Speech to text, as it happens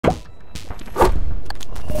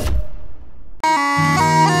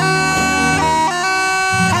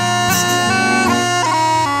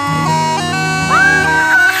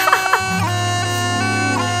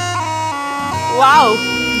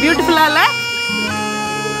பியூட்டிஃபுல்லா இல்ல?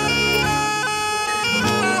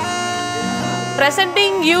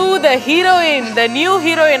 Presenting you the heroine, the new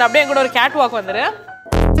heroine. அப்படியே கூட ஒரு கேட் வாக் வந்துரு.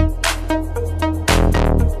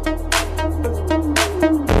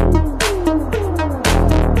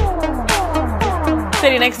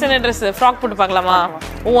 சரி, நெக்ஸ்ட் என்ன ட்ரெஸ்? ஃப்ராக் போட்டு பார்க்கலாமா?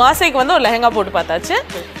 உன் ஆசைக்கு வந்து ஒரு லெஹங்கா போட்டு பார்த்தாச்சு.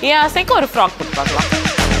 என் ஆசைக்கு ஒரு ஃப்ராக் போட்டு பார்க்கலாம்.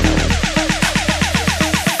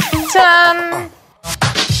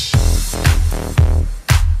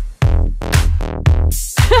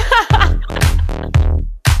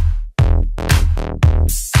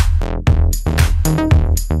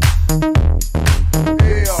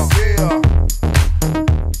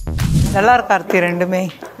 நல்லா இருக்கா ஆர்த்தி? ரெண்டுமே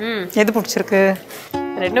எது பிடிச்சிருக்கு?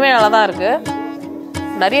 ரெண்டுமே நல்லா தான் இருக்கு.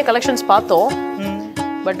 நிறைய கலெக்ஷன்ஸ் பார்த்தோம்,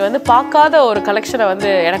 பட் வந்து பார்க்காத ஒரு கலெக்ஷனை வந்து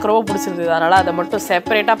எனக்கு ரொம்ப பிடிச்சிருந்தது. அதனால அதை மட்டும்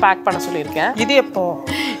செப்பரேட்டாக பேக் பண்ண சொல்லியிருக்கேன். இது எப்போ?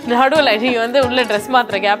 நடுவில் நீங்கள் வந்து உள்ள ட்ரெஸ்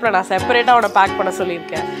மாற்றுற கேப்பில் நான் செப்பரேட்டாக அவனை பேக் பண்ண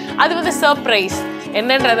சொல்லியிருக்கேன். அது வந்து சர்ப்ரைஸ்.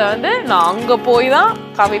 என்னன்றதை வந்து நான் அங்கே போய் தான்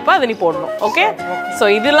காமிப்பேன், அதை நீ போடணும். ஓகே? ஸோ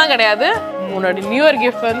இதெல்லாம் கிடையாது. உன்னோட நியூ இயர்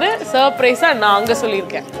கிஃப்ட் வந்து சர்ப்ரைஸாக நான் அங்கே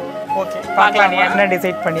சொல்லியிருக்கேன். ஓகே, பார்க்கலாம். நீ என்ன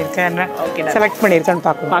டிசைட் பண்ணியிருக்கேன், என்ன செலக்ட் பண்ணியிருக்கேன்னு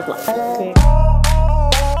பார்க்கலாம்.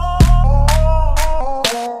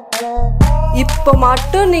 இப்போ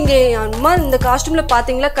மட்டும் நீங்க அம்மா இந்த காஸ்டியூம்ல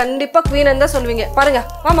பாத்தீங்களா, கண்டிப்பா குவீன் தான் சொல்லுவீங்க. பாருங்க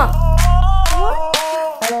மாமா,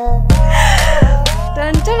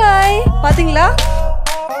 பாத்தீங்களா?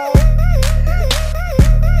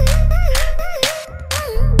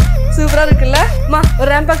 சூப்பரா இருக்குல்ல? அம்மா ஒரு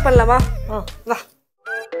ரேம்ப் வாக் பண்ணலாமா? வா.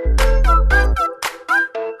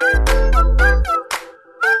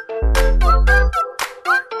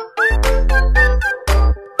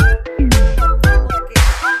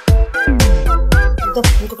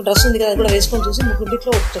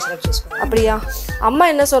 அப்படியா? அம்மா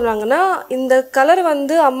என்ன சொல்றாங்கன்னா, இந்த கலர்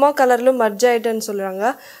வந்து அம்மா கலர்ல மர்ஜ் ஆயிட்டுன்னு சொல்றாங்க.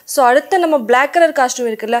 ஸோ அடுத்த நம்ம பிளாக் கலர் காஸ்டியூம்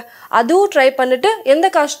இருக்குல்ல, அதுவும் ட்ரை பண்ணிட்டு எந்த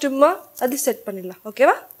காஸ்டியூமா அது செட் பண்ணிடலாம்.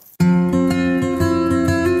 ஓகேவா?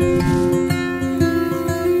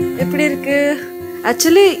 எப்படி இருக்கு?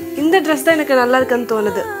 ஆக்சுவலி இந்த ட்ரெஸ் தான் எனக்கு நல்லா இருக்குன்னு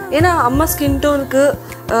தோணுது. ஏன்னா அம்மா ஸ்கின் டோனுக்கு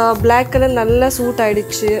பிளாக் கலர் நல்லா சூட்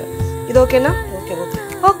ஆயிடுச்சு. இது ஓகேனா? Okay okay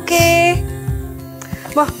okay.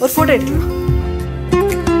 வா ஒரு ஃபோட்டோ எடுக்கலாம்.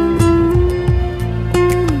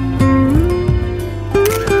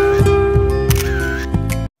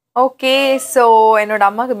 ஓகே, ஸோ என்னோட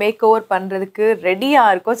அம்மாவுக்கு மேக் ஓவர் பண்ணுறதுக்கு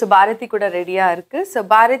ரெடியாக இருக்கும். ஸோ பாரதி கூட ரெடியாக இருக்குது. ஸோ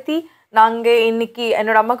பாரதி, நாங்கள் இன்னைக்கு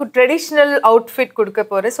என்னோட அம்மாவுக்கு ட்ரெடிஷ்னல் அவுட்ஃபிட் கொடுக்க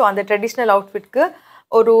போகிறேன். ஸோ அந்த ட்ரெடிஷ்னல் அவுட்ஃபிட்க்கு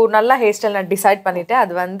ஒரு நல்ல ஹேர் ஸ்டைல் நான் டிசைட் பண்ணிட்டேன்.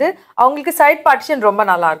 அது வந்து அவங்களுக்கு சைட் பார்ட்டிஷன் ரொம்ப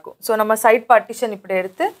நல்லாயிருக்கும். ஸோ நம்ம சைட் பார்ட்டிஷன் இப்படி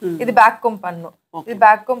எடுத்து இது பேக்கும் பண்ணணும். இது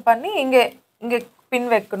பேக்கும் பண்ணி இங்கே இங்கே பின்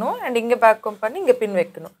வைக்கணும், அண்ட் இங்கே பேக்கும் பண்ணி இங்கே பின்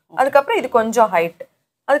வைக்கணும். அதுக்கப்புறம் இது கொஞ்சம் ஹைட்,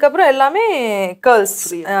 அதுக்கப்புறம் எல்லாமே கேர்ள்ஸ்,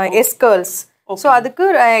 எஸ் கேர்ள்ஸ். ஸோ அதுக்கு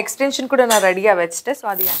எக்ஸ்டென்ஷன் கூட நான் ரெடியாக வச்சுட்டேன். ஸோ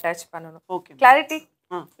அதையும் அட்டாச் பண்ணணும். Okay, clarity.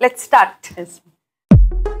 Let's start.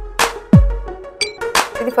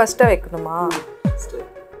 இது ஃபர்ஸ்ட்டாக வைக்கணுமா?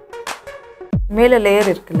 மேலே லேயர்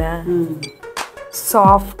இருக்குல்ல,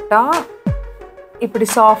 சாஃப்டாக இப்படி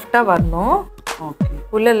சாஃப்டாக வரணும்.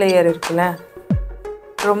 உள்ள லேயர் இருக்குல்ல,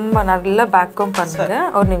 ரொம்ப நல்லா பேக்கும் பண்ணுங்க.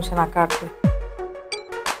 ஒரு நிமிஷம் நான் காட்டுறேன்.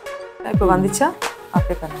 இப்போ வந்துச்சா?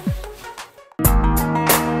 அப்படியே பண்ணுங்க.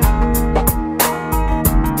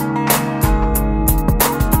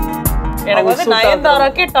 எனக்கு வந்து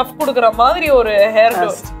நயன்தாராக்கே டஃப் கொடுக்குற மாதிரி ஒரு ஹேர்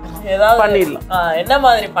டோ ஏதாவது பண்ணிடலாம். என்ன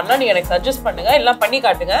மாதிரி பண்ணா நீங்க எனக்கு சஜஸ்ட் பண்ணுங்க, எல்லாம் பண்ணி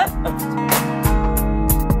காட்டுங்க.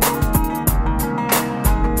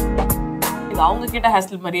 இது அவங்க கிட்ட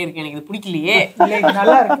ஹேஸ்டல் மாதிரியே இருக்கு, எனக்கு இது பிடிக்கலையே.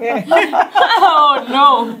 நல்லா இருக்கு. Oh no.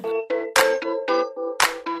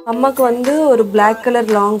 அம்மாவுக்கு வந்து ஒரு பிளாக் கலர்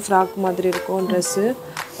லாங் ஃப்ராக் மாதிரி இருக்கும் ட்ரெஸ்ஸு.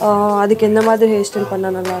 அதுக்கு எந்த மாதிரி ஹேர் ஸ்டைல்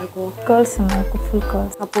பண்ணால் நல்லாயிருக்கும்? கேர்ள்ஸ் நல்லாயிருக்கும், ஃபுல்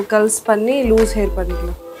கேர்ள்ஸ். அப்போது கேர்ள்ஸ் பண்ணி லூஸ் ஹேர்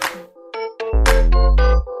பண்ணிக்கலாம்.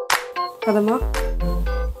 కదమ్మా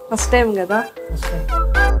ఫస్ట్ టైం కదా.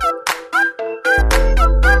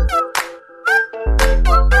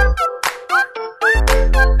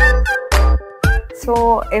 ஸோ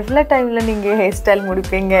எவ்வளோ டைமில் நீங்கள் ஹேர் ஸ்டைல்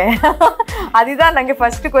முடிப்பீங்க? அதுதான் நாங்கள்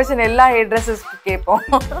ஃபஸ்ட்டு கொஸ்டின் எல்லா ஹேர் ட்ரெஸ்ஸஸ்க்கு கேட்போம்.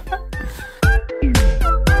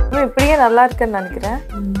 இப்படியே நல்லா இருக்குன்னு நினைக்கிறேன்.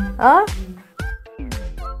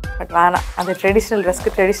 பட் வேணாம், அந்த ட்ரெடிஷ்னல்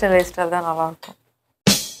ட்ரெஸ்க்கு ட்ரெடிஷ்னல் ஹேர் ஸ்டைல் தான் நல்லாயிருக்கும்.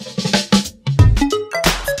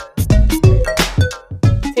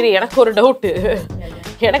 சரி, எனக்கு ஒரு டவுட்டு.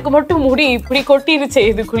 எனக்கு மட்டும் முடி இப்படி கொட்டிருச்சு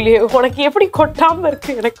இதுக்குள்ளேயே, உனக்கு எப்படி கொட்டாம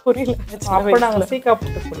இருக்கு எனக்கு புரியல. அப்போ நாங்கள் சீக்கா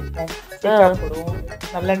போட்டு குடிப்போம், சீக்கா போடுவோம்,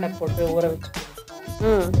 நல்லெண்ணெய் போட்டு ஊற வச்சு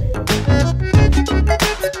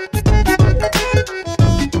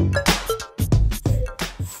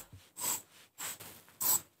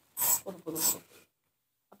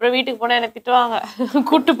அப்புறம் வீட்டுக்கு போனா என்ன திட்டுவாங்க,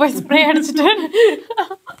 கூட்டு போய் ஸ்ப்ரே அடிச்சுட்டு.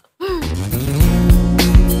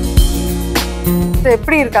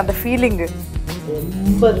 எப்படி இருக்கு அந்த ஃபீலிங்?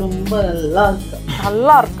 ரொம்ப ரொம்ப நல்லா இருக்கு.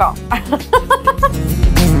 நல்லா இருக்கா?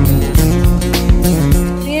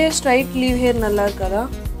 ஸ்ட்ரைட் லீவ் ஹேர் நல்லா இருக்காதா?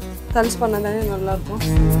 கல்ஸ் பண்ணாதானே நல்லா இருக்கும்.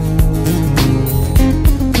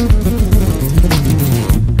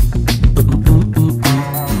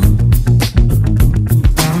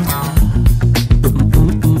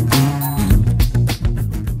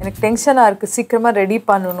 எனக்கு டென்ஷனா இருக்கு. சீக்கிரமா ரெடி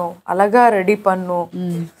பண்ணணும், அழகா ரெடி பண்ணணும்.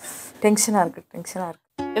 டென்ஷனா இருக்கு.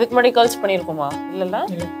 இதுக்கு முன்னாடி கேர்ள்ஸ் பண்ணிருக்கோமா? இல்லல்ல,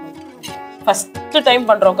 ஃபர்ஸ்ட் டைம்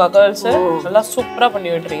பண்றோம்க்கா கேர்ள்ஸ். நல்லா சூப்பரா பண்ணி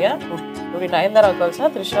விட்டுறீங்க. இப்படி நயன்தாரா கேர்ள்ஸா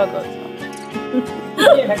த்ரிஷா கேர்ள்ஸா?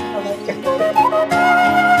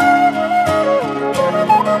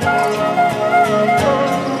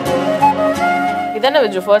 இதானே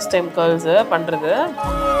விஜு ஃபர்ஸ்ட் டைம் கேர்ள்ஸ் பண்றது?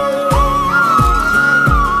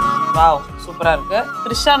 வாவ், சூப்பரா இருக்கு.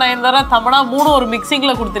 த்ரிஷா நயன்தாரா தமனா 3 ஒரு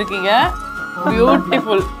மிக்சிங்ல கொடுத்துருக்கீங்க.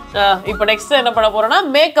 பியூட்டிஃபுல். இப்போ நெக்ஸ்ட் என்ன பண்ண போறோம்னா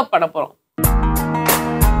மேக்கப் பண்ண போறோம்.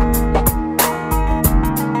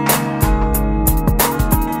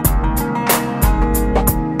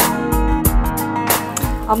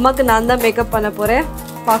 அம்மாக்கு நான் தான் மேக்கப் பண்ண போறேன்.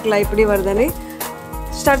 பார்க்கலாம் எப்படி வருதுன்னு.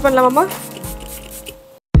 ஸ்டார்ட் பண்ணலாமா?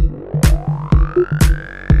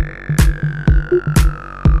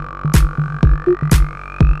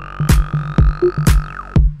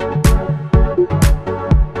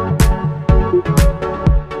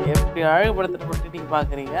 எப்படி அழகுபடுத்துற மட்டும் நீங்க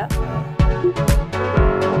பாக்குறீங்க.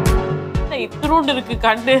 இத்தினோண்டு இருக்கு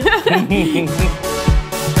கண்டு.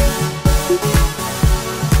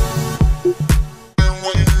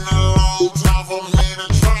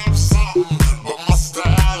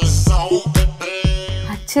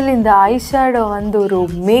 ஆக்சுவலி இந்த ஐஷேடோ வந்து ஒரு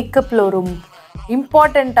மேக்கப்ல ஒரு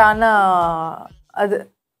இம்பார்ட்டண்ட்டான அது.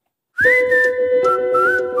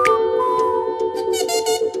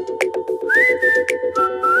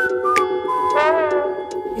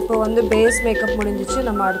 இப்போ வந்து பேஸ் மேக்கப் முடிஞ்சிச்சு.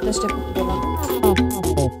 நம்ம அடுத்த ஸ்டெப் போகலாம்.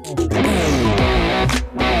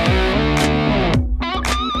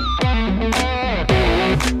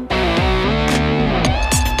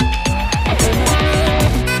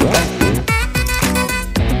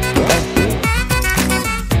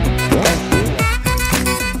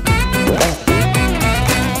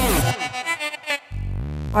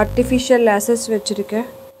 ஆர்டிஃபிஷியல் லேசஸ் வச்சுருக்கேன்.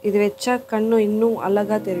 இது வச்சா கண்ணும் இன்னும்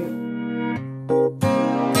அழகாக தெரியும்.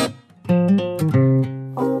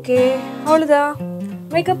 ஓகே, அவ்வளோதான்.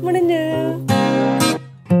 மேக்கப் முடிஞ்சு.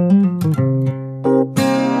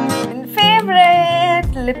 என்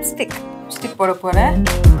ஃபேவரட் லிப்ஸ்டிக் போட போகிறேன்.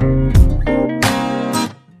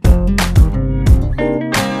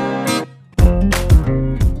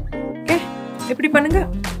 ஓகே, எப்படி பண்ணுங்க.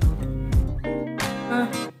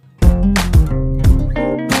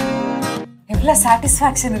 எவ்வளோ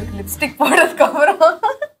சாட்டிஸ்ஃபேக்ஷன் இருக்கு லிப்ஸ்டிக் போடுறதுக்கு அப்புறம்.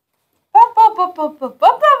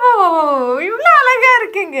 இவ்வளோ அழகா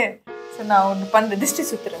இருக்கீங்க. சரி, நான் ஒன்று பண்ணுறேன். திஷ்டி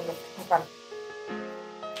சுத்துறேங்க.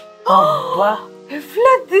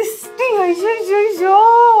 எவ்வளோ திஷ்டி. ஐயோ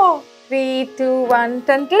 3 2 1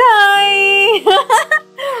 டன்க்ளாய்.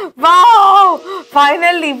 வாவ்,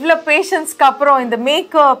 ஃபைனலி இவ்வளோ பேஷன்ஸ்க்கு அப்புறம் இந்த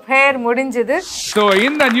மேக்கப் ஹேர் முடிஞ்சது. ஸோ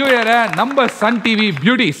இந்த நியூ இயரை நம்ம சன் டிவி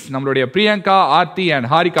பியூட்டிஸ் நம்மளுடைய பிரியங்கா, ஆர்த்தி அண்ட்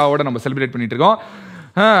ஹாரிகாவோட நம்ம செலிப்ரேட் பண்ணிட்டு இருக்கோம்.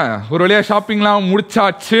 ஒரு வழியாக ஷாப்பிங்லாம்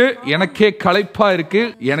முடிச்சாச்சு. எனக்கே களைப்பாக இருக்கு.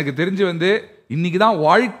 எனக்கு தெரிஞ்சு வந்து இன்னைக்கு தான்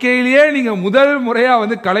வாழ்க்கையிலேயே நீங்கள் முதல் முறையாக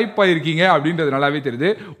வந்து களைப்பாயிருக்கீங்க அப்படின்றது நல்லாவே தெரியுது.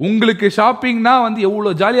 உங்களுக்கு ஷாப்பிங்னா வந்து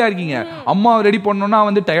எவ்வளோ ஜாலியாக இருக்கீங்க. அம்மா ரெடி பண்ணோன்னா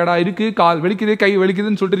வந்து டயர்டாக இருக்கு, கால் வலிக்குது, கை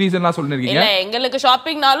வலிக்குதுன்னு சொல்லிட்டு ரீசன்லாம் சொல்லிருக்கீங்க. எங்களுக்கு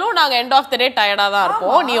ஷாப்பிங்னாலும் நாங்கள் எண்ட் ஆஃப் த டே டயர்டாக தான்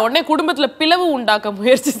இருப்போம். நீ உடனே குடும்பத்தில் பிளவு உண்டாக்க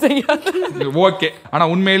முயற்சி செய்யாது. ஓகே,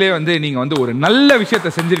 ஆனால் உண்மையிலே வந்து நீங்கள் வந்து ஒரு நல்ல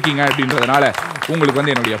விஷயத்தை செஞ்சிருக்கீங்க அப்படின்றதுனால உங்களுக்கு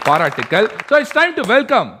வந்து என்னுடைய பாராட்டுக்கள். So it's time to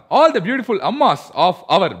welcome all the beautiful அம்மாஸ் of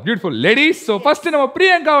our beautiful ladies. So first நம்ம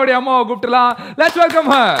பிரியங்காவுடைய அம்மாவை கூப்பிட்டுலாம். Let's welcome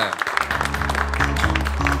her.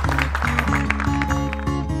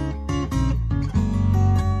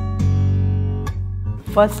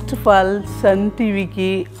 First of all, Sun TV ki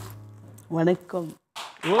vanakkam.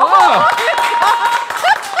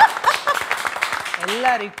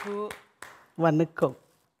 Ellarikku vanakkam.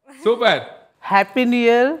 Super. Happy New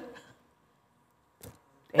Year.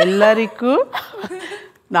 Ellarikku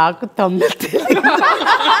நாக்கு தமிழ் தெரியும்.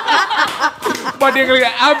 But எங்களுக்கு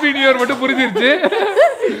happy new year மட்டும் புரிஞ்சிருச்சு.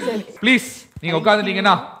 Please நீங்க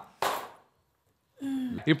உட்கார்ந்துட்டீங்கன்னா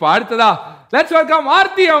இப்போ அடுத்ததா லெட்ஸ் வெல்கம்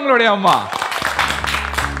ஆர்த்தி அவங்களுடைய அம்மா.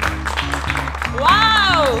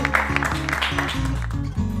 வாவ்,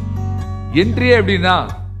 என்ட்ரியே எப்படின்னா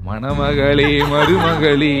மணமகளே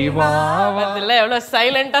மருமகளே வா அதுல எவ்வளவு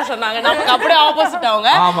சைலண்டா சொன்னாங்க. நமக்கு அப்படியே ஆப்போசிட் அவங்க.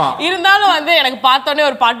 ஆமா. இருந்தாலும் வந்து எனக்கு பார்த்தோன்னே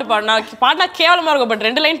ஒரு பாட்டு பாடினா பாட்டா கேவலமா இருக்கும். But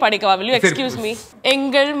 2 line படிக்கவா? will you excuse me?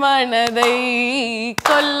 எங்கள் மனதை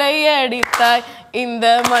கொள்ளையடித்தாய், இந்த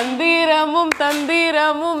மந்திரமும்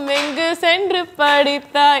தந்திரமும் எங்கு சென்று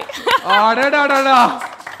படித்தாய். அடடடடா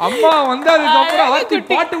அம்மா வந்ததுக்கு அப்புறம் ஆர்த்தி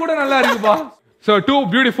பாட்டு கூட நல்லா இருக்குப்பா. So two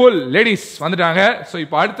beautiful ladies வந்துட்டாங்க. So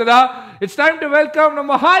இப்போ அடுத்ததா it's time to welcome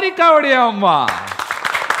நம்ம ஹாரிகாவுடைய அம்மா.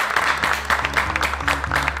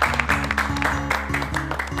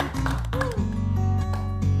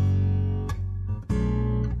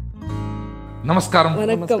 நமஸ்காரம்.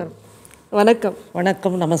 வணக்கம். வணக்கம்.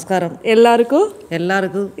 வணக்கம், நமஸ்காரம்.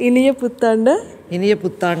 எல்லாருக்கும் இனிய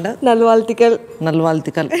புத்தாண்டு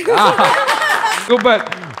நல்வாழ்த்துக்கள். சூப்பர்.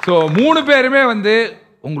 ஸோ 3 பேருமே வந்து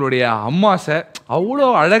உங்களுடைய அம்மாஸை அவ்வளோ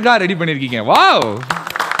அழகா ரெடி பண்ணிருக்கீங்க. வாவ்.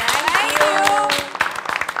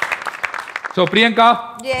 ஸோ பிரியங்கா,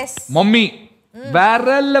 மம்மி வேற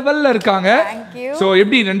லெவல்ல இருக்காங்க. சோ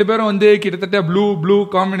எப்படி 2 பேரும் வந்து கிட்டத்தட்ட ப்ளூ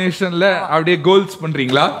காம்பினேஷன்ல அப்படியே கோல்ஸ்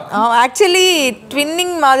பண்றீங்களா? ஆக்சுவலி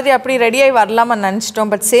ட்வின்னிங் மாதிரி அப்படி ரெடி ஆகி வரலாமா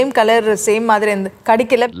நினைச்சிட்டோம். பட் சேம் கலர் சேம் மாதிரி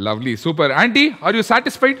கிடைக்கல. Lovely, super. Anti, are you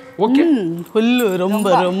satisfied? Okay, full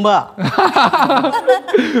ரொம்ப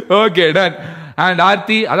ஓகே, டன். அண்ட்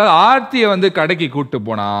ஆர்த்தி, அதாவது ஆர்த்தியை வந்து கடைக்கு கூட்டு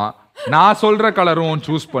போனா நான் சொல்ற கலரும்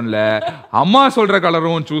சூஸ் பண்ணல, அம்மா சொல்ற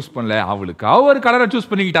கலரும் சூஸ் பண்ணல, அவளுக்கு ஒரு கலரை சூஸ்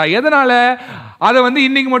பண்ணிக்கிட்டா. எதனால? அதை வந்து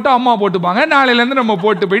இன்னைக்கு மட்டும் அம்மா போட்டுப்பாங்க, நாளையில இருந்து நம்ம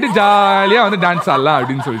போட்டு போயிட்டு ஜாலியா வந்து டான்ஸ் ஆடலாம்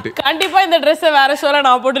அப்படின்னு சொல்லிட்டு. கண்டிப்பா இந்த ட்ரெஸ்ஸை வேற ஷோல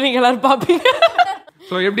நான் போட்டு நீங்க எல்லாரும் பாப்பீங்க.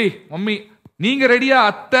 சோ எப்படி மம்மி, நீங்க ரெடியா?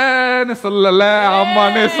 அத்தைன்னு சொல்லல,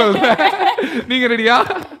 அம்மான்னு சொல்ல, நீங்க ரெடியா?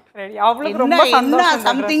 அவளுக்கு ரொம்ப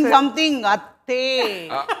சந்தோஷம். சம்திங் அத்தே.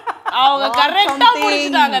 அவங்க கரெக்ட்டா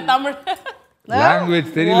முடிச்சிட்டாங்க தமிழ்.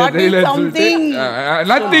 லாங்குவேஜ் தெரியல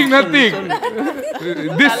nothing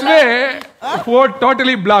this way four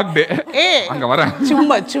totally blocked. அங்க வரேன்.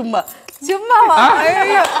 சும்மா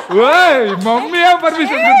ஓய், மம்மியா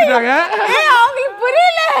பர்மிஷன் கொடுத்துட்டாங்க. அவங்களுக்கு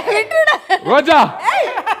புரியல. விட்டுடு ரோஜா.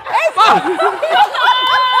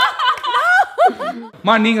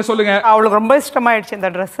 மா, நீங்க சொல்லுங்க. அவளுக்கு ரொம்ப இஷ்டமாயிடுச்சு இந்த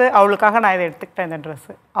ட்ரெஸ். அவளுக்காக நான் இதை எடுத்துக்கிட்டேன். இந்த ட்ரெஸ்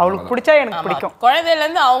அவளுக்கு பிடிச்சா எனக்கு பிடிக்கும். குழந்தையில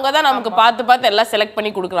இருந்து அவங்க தான் நமக்கு பார்த்து எல்லாம் செலக்ட்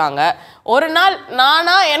பண்ணி கொடுக்குறாங்க. ஒரு நாள்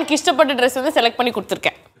நானா எனக்கு இஷ்டப்பட்ட ட்ரெஸ் வந்து செலக்ட் பண்ணி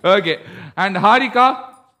கொடுத்துருக்கேன். Okay. And Harika,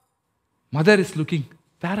 mother is looking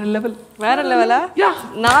வேற லெவலா?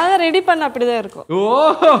 நான் ரெடி பண்ண அப்படிதான் இருக்கும். ஓ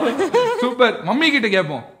சூப்பர். மம்மி கிட்ட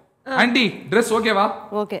கேட்போம். ஆண்டி, ட்ரெஸ் ஓகேவா?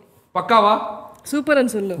 ஓகே, பக்காவா?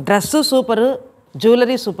 சூப்பர்னு சொல்லு. ட்ரெஸ் சூப்பர்,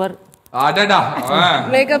 ஜுவல்லரி சூப்பர், அடடா,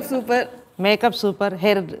 makeup super,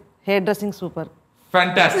 hair dressing super.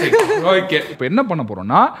 Fantastic. Okay, இப்போ என்ன பண்ண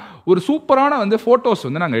போறோம்னா ஒரு சூப்பரான வந்து போட்டோஸ்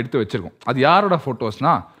வந்து நாங்க எடுத்து வச்சிருக்கோம். அது யாரோட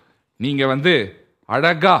போட்டோஸ்னா, நீங்க வந்து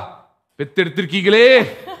அழகா பெத்தெடுத்திருக்கீங்களே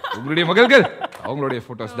உங்களுடைய மகள்கள், அவங்களுடைய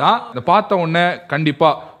போட்டோஸ் தான். இதை பார்த்த உடனே கண்டிப்பா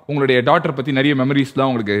உங்களுடைய டாட்டர் பத்தி நிறைய மெமரிஸ்லாம்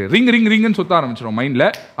உங்களுக்கு ரிங்னு சுத்த ஆரம்பிச்சிடும் மைண்ட்ல.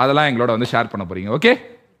 அதெல்லாம் எங்களோட வந்து ஷேர் பண்ண போறீங்க. ஓகே,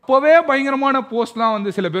 இப்போவே பயங்கரமான போஸ்ட்லாம் வந்து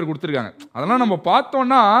சில பேர் கொடுத்துருக்காங்க. அதெல்லாம் நம்ம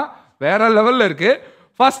பார்த்தோம்னா வேற லெவல்ல இருக்கு.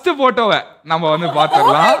 ஃபர்ஸ்ட் போட்டோவை நம்ம வந்து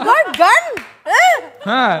பார்த்துடலாம்.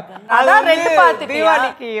 அதான்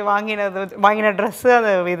தீபாவளிக்கு வாங்கின ட்ரெஸ்.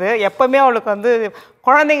 அது இது எப்பவுமே அவளுக்கு வந்து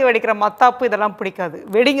குழந்தைங்க வெடிக்கிற மத்தாப்பு இதெல்லாம் பிடிக்காது,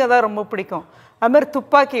 வெடிங்க தான் ரொம்ப பிடிக்கும். அது மாதிரி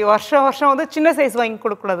துப்பாக்கி வருஷம் வந்து சின்ன சைஸ் வாங்கி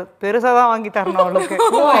கொடுக்கூடாது, பெருசாக தான் வாங்கி தரணும் அவளுக்கு.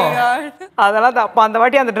 அதெல்லாம் அப்போ அந்த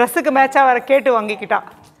வாட்டி அந்த ட்ரெஸ்ஸுக்கு மேட்சாக வேற கேட்டு வாங்கிக்கிட்டா.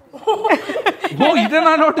 ஓ, இத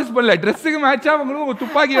நான் நோட்டீஸ் பண்ணல. Dressக்கு மேட்சா உங்களுக்கு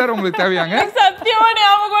துப்பாக்கி வேற உங்களுக்கு தேவையாங்க. சத்தியமா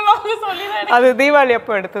ஞாபகம் அவங்க சொல்லிதானே. அது தீபாவளி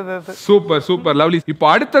அப்ப எடுத்தது அது. Super super lovely. இப்போ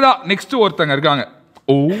அடுத்ததா நெக்ஸ்ட் ஒருத்தங்க இருக்காங்க.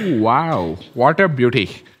 ஓ wow, what a beauty.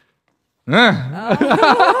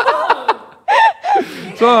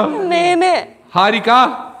 So నేనే ஹாரிகா.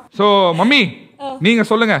 సో మమ్మీ நீங்க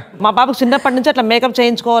சொல்லுங்க. మా పాపకు చిన్నప్పటి నుంచి అట్లా మేకప్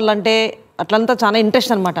చేయించుకోవాలంటే అట్లంతా చాలా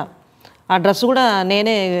ఇంట్రెస్ట్ అన్నమాట. ఆ డ్రెస్ కూడా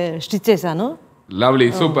నేనే స్టిచ్ చేశాను. Lovely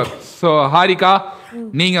super. ஸோ ஹாரிகா,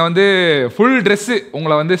 நீங்க வந்து ஃபுல் ட்ரெஸ்ஸு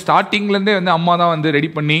உங்களை வந்து ஸ்டார்டிங்லேருந்தே வந்து அம்மா தான் வந்து ரெடி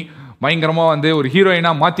பண்ணி பயங்கரமாக வந்து ஒரு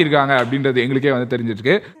ஹீரோயினாக மாற்றிருக்காங்க அப்படின்றது எங்களுக்கே வந்து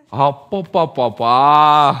தெரிஞ்சிருக்கு. அப்பப்பாப்பாப்பா,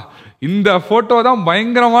 இந்த ஃபோட்டோ தான்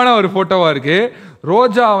பயங்கரமான ஒரு ஃபோட்டோவாக இருக்குது.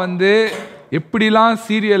 ரோஜா வந்து எப்படிலாம்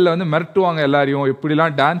சீரியலில் வந்து மிரட்டுவாங்க எல்லாரையும்,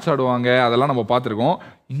 எப்படிலாம் டான்ஸ் ஆடுவாங்க, அதெல்லாம் நம்ம பார்த்துருக்கோம்.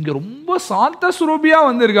 இங்கே ரொம்ப சாந்த சுரூபியாக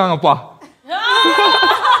வந்து இருக்காங்கப்பா.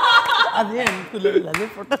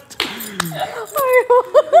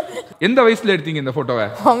 எந்த வயசுல எடுத்தீங்க இந்த போட்டோவை?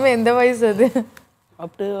 அம்மா எந்த வயசு அது?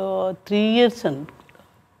 అప్ టు 3 ఇయర్స్ అండి.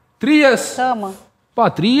 3 ఇయర్స్? ஆமா பா.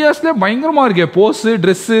 3 ఇయర్స్లే భయంకరமா இருக்கே పోస్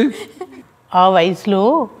డ్రెస్. ఆ వయసులో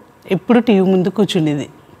ఎప్పుడు టీవీ ముందు కూర్చునేది,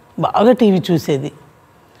 బాగా టీవీ చూసేది.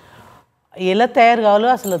 ఎలా తయారు కావాలో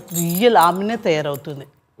అసలు రియల్ ఆమెనే తయారవుతుంది.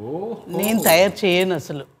 నేను తయారు చేయను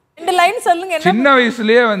అసలు. 2 லைன் சொல்லுங்க. சின்ன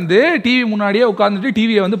வயசுலயே வந்து டிவி முன்னாடியே உட்கார்ந்துட்டு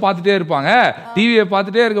டிவியை வந்து பார்த்துட்டே இருப்பாங்க. டிவியை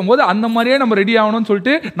பார்த்துட்டே இருக்கும்போது அந்த மாதிரியே நம்ம ரெடி ஆகணும்னு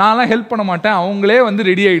சொல்லிட்டு நான்லாம் ஹெல்ப் பண்ண மாட்டேன், அவங்களே வந்து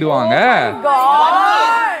ரெடி ஆயிடுவாங்க.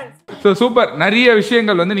 So super. நிறைய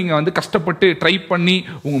விஷயங்கள் வந்து நீங்கள் வந்து கஷ்டப்பட்டு ட்ரை பண்ணி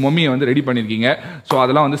உங்கள் மம்மியை வந்து ரெடி பண்ணியிருக்கீங்க. ஸோ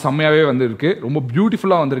அதெல்லாம் வந்து செம்மையாகவே வந்து இருக்குது, ரொம்ப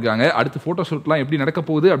பியூட்டிஃபுல்லாக வந்திருக்காங்க. அடுத்து ஃபோட்டோ ஷூட்லாம் எப்படி நடக்க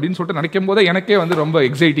போகுது அப்படின்னு சொல்லிட்டு நினைக்கும் போது எனக்கே வந்து ரொம்ப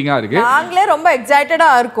எக்ஸைட்டிங்காக இருக்குது. நாங்களே ரொம்ப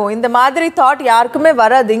எக்ஸைட்டடாக இருக்கும். இந்த மாதிரி தாட் யாருக்குமே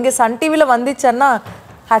வராது. இங்கே சன் டிவியில் வந்துச்சுன்னா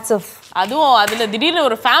ஹேட்ஸ் ஆஃப். அதுவும் அதுல திடீர்னு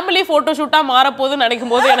ஒரு ஃபேமிலி போட்டோ ஷூட்டா மாற போகுதுன்னு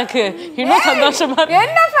நினைக்கும் போது எனக்கு இன்னும் சந்தோஷமா இருக்கு.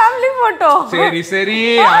 என்ன ஃபேமிலி போட்டோ? சரி சரி,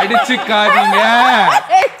 அடிச்சுக்காதீங்க,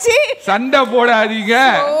 சண்டை போடாதீங்க.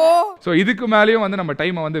 ஸோ இதுக்கு மேலேயும் வந்து நம்ம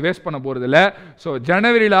டைமை வந்து வேஸ்ட் பண்ண போறது இல்லை. ஸோ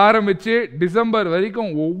ஜனவரியில் ஆரம்பிச்சு டிசம்பர்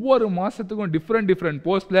வரைக்கும் ஒவ்வொரு மாசத்துக்கும் டிஃப்ரெண்ட்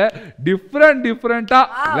போஸ்ட்ல டிஃப்ரெண்டா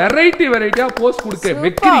வெரைட்டியா போஸ்ட் கொடுத்து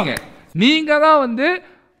வைக்கிறீங்க. நீங்க தான் வந்து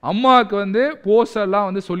அம்மாவுக்கு வந்து போஸ்ட் எல்லாம்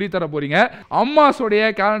வந்து சொல்லி தர போறீங்க. அம்மாஸோடைய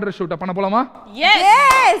கேலண்டர் ஷூட்டை பண்ண போலாமா?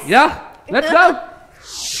 S. Yeah, let's go.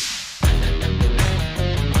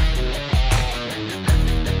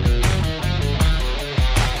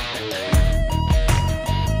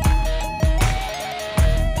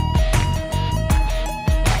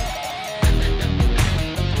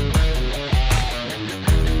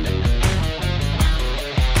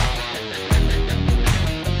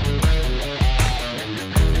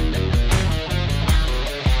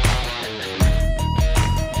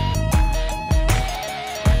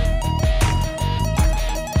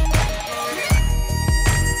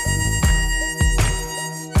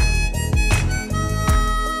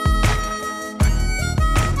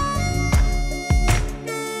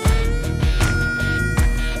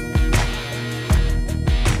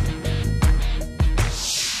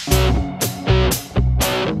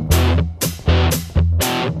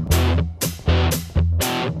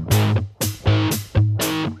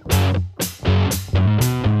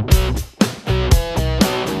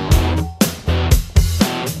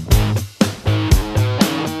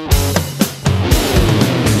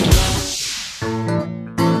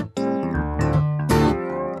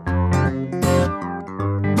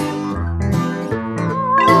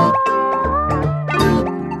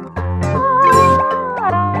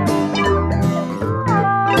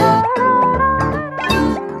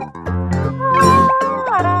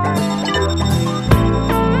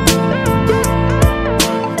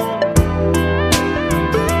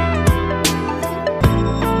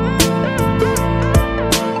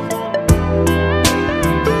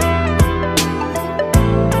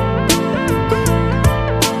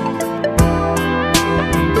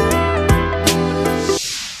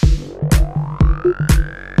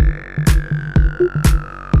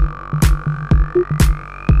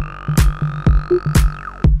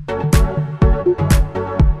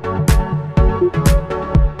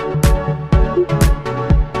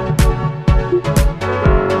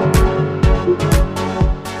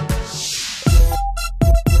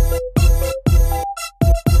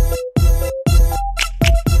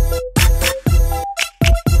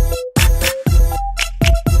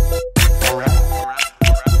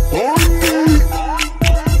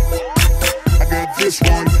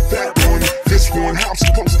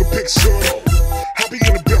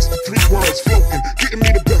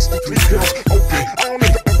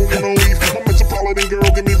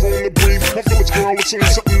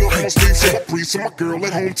 So my girl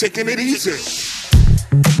at home taking it easy.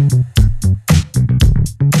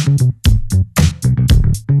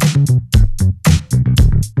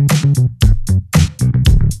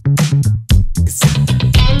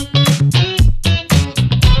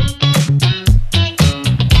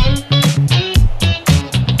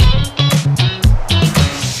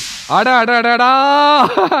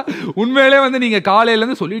 உண்மையிலே வந்து நீங்க காலையில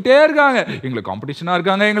இருந்து சொல்லிட்டே இருக்காங்க எங்களுக்கு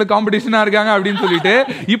காம்படிஷனா இருக்காங்க அப்படின்னு சொல்லிட்டு.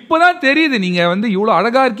 இப்பதான் தெரியுது நீங்க வந்து இவ்வளவு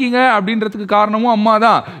அழகா இருக்கீங்க அப்படின்றதுக்கு காரணமும் அம்மா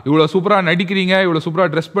தான். இவ்வளவு சூப்பரா நடிக்கிறீங்க, இவ்வளவு சூப்பரா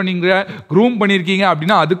ட்ரெஸ் பண்ணீங்க, க்ரூம் பண்ணிருக்கீங்க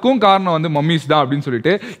அப்படின்னா அதுக்கும் காரணம் வந்து மம்மிஸ் தான் அப்படின்னு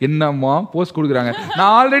சொல்லிட்டு என்னம்மா போஸ்ட் கொடுக்குறாங்க.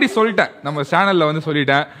 நான் ஆல்ரெடி சொல்லிட்டேன், நம்ம சேனல்ல வந்து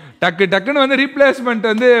சொல்லிட்டேன், டக்குன்னு வந்து ரீப்ளேஸ்மெண்ட்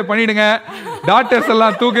வந்து பண்ணிடுங்க, டாக்டர்ஸ்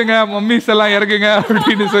எல்லாம் தூக்குங்க, மம்மிஸ் எல்லாம் இறக்குங்க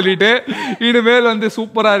அப்படின்னு சொல்லிட்டு இனிமேல் வந்து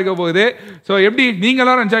சூப்பரா இருக்க போகுது. ஸோ எப்படி நீங்க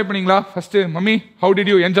எல்லாரும் என்ஜாய் பண்ணீங்களா? First mummy, how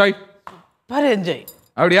did you enjoy? Enjoy.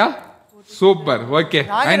 அப்படியா? Super, okay.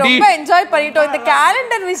 ரொம்ப என்ஜாய் பண்ணிட்டோம். இந்த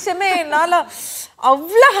கேலண்டர் விஷயமே என்னால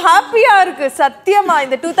அவ்வளோ ஹாப்பியா இருக்கு சத்தியமா.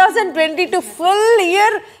 இந்த 2022 ஃபுல்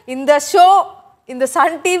இயர் இந்த ஷோ, இந்த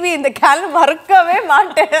சன் டிவி, இந்த கேலண்டர் மறக்கவே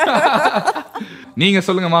மாட்டேன். நீங்க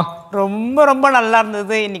சொல்லுங்கம்மா. ரொம்ப நல்லா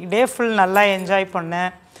இருந்தது. இன்னைக்கு டே ஃபுல் நல்லா என்ஜாய் பண்ணேன்.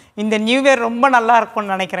 இந்த న్యూ ఇయర్ ரொம்ப நல்லா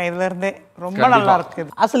இருக்கும்னு நினைக்கிறேன். இதுல இருந்து ரொம்ப நல்லா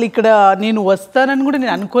இருக்குது. అసలు ఇక్కడ నేను వస్తానని కూడా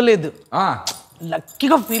నేను అనుకోలేదు.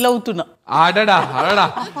 లక్కీగా ఫీల్ అవుతున్నా. அடடா அடடா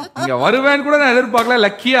இங்க வருவேன்னு கூட நான் எதிர்பார்க்கல,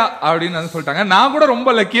 லக்கியா அப்படின்னு வந்து சொல்லிட்டாங்க. நான் கூட ரொம்ப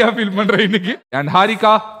லக்கியா ஃபீல் பண்றேன் இன்னைக்கு. அண்ட்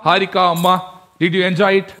ஹாரிகா அம்மா, did you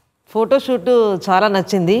enjoy it? Photoshoot చాలా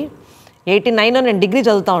నచ్చింది. 89లో నేను డిగ్రీ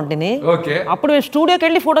చదువుతా ఉంటేనే ఓకే, అప్పుడు మేము స్టూడియోకి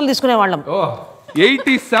వెళ్ళి ఫోటోలు తీసుకునేవాళ్ళం.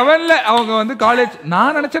 87ல அவங்க வந்து காலேஜ்,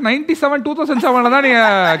 நான் நினைச்சேன் 97 2007ல தான் நீங்க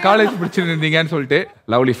காலேஜ் படிச்சிருந்தீங்கன்னு சொல்லிட்டு.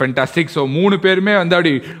 Lovely, fantastic. ஸோ 3 பேருமே வந்து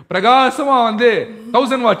அப்படி பிரகாசமா வந்து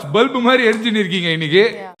 1000 வாட்ஸ் பல்பு மாதிரி எரிஞ்சுன்னு இருக்கீங்க இன்னைக்கு.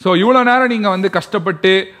 ஸோ இவ்வளோ நேரம் நீங்க வந்து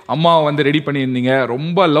கஷ்டப்பட்டு அம்மாவை வந்து ரெடி பண்ணியிருந்தீங்க,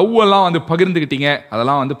 ரொம்ப லவ் எல்லாம் வந்து பகிர்ந்துக்கிட்டீங்க,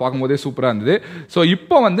 அதெல்லாம் வந்து பார்க்கும்போதே சூப்பராக இருந்தது. ஸோ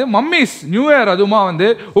இப்போ வந்து மம்மிஸ் நியூ இயர் அதுமா வந்து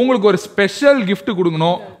உங்களுக்கு ஒரு ஸ்பெஷல் கிஃப்ட்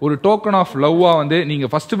கொடுக்கணும், ஒரு டோக்கன் ஆஃப் லவ்வா வந்து நீங்க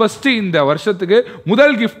ஃபர்ஸ்ட் இந்த வருஷத்துக்கு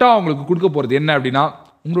முதல் கிஃப்டா அவங்களுக்கு கொடுக்க போறது என்ன அப்படின்னா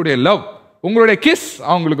உங்களுடைய லவ், உங்களுடைய கிஸ்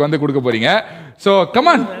அவங்களுக்கு வந்து கொடுக்க போறீங்க. ஸோ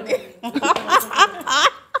கமான்,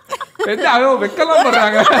 வெக்கலாம்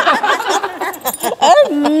பண்றாங்க.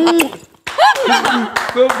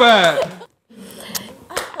 சூப்பர்.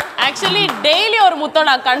 ஆக்சுவலி டெய்லி ஒரு முத்தம்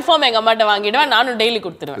நான் கன்ஃபார்ம் எங்க அம்மாட்ட வாங்கிடுவேன், நானும் டெய்லி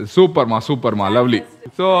கொடுத்துருவேன். சூப்பர்மா, lovely.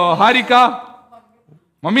 So Harika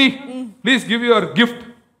mummy, please give your gift.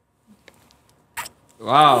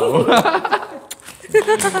 Wow,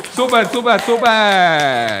 super.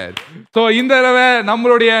 So இந்த தடவை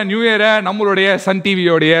நம்மளுடைய நியூ இயரை நம்மளுடைய சன்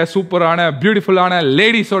டிவியோடைய சூப்பரான பியூட்டிஃபுல்லான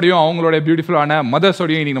லேடிஸோடையும் அவங்களுடைய பியூட்டிஃபுல்லான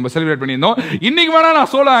மதர்ஸோடையும் இன்னைக்கு நம்ம செலிப்ரேட் பண்ணியிருந்தோம். இன்னைக்கு வேணா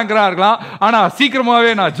நான் சோலோ ஆங்கரா இருக்கலாம், ஆனா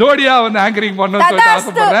சீக்கிரமாவே நான் ஜோடியா வந்து ஆங்கரிங் பண்ணணும்னு சொல்லிட்டு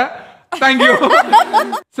ஆசைப்படுறேன். Thank you.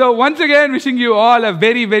 So once again wishing you all a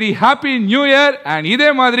very very happy new year, and இதே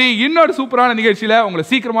மாதிரி இன்னொரு சூப்பரான நிகழ்ச்சியில உங்களை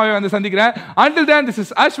சீக்கிரமாவே வந்து சந்திக்கிறேன். Until then, this is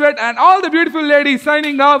Ashwat and all the beautiful ladies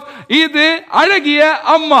signing off. இது அழகிய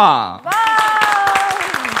அம்மா.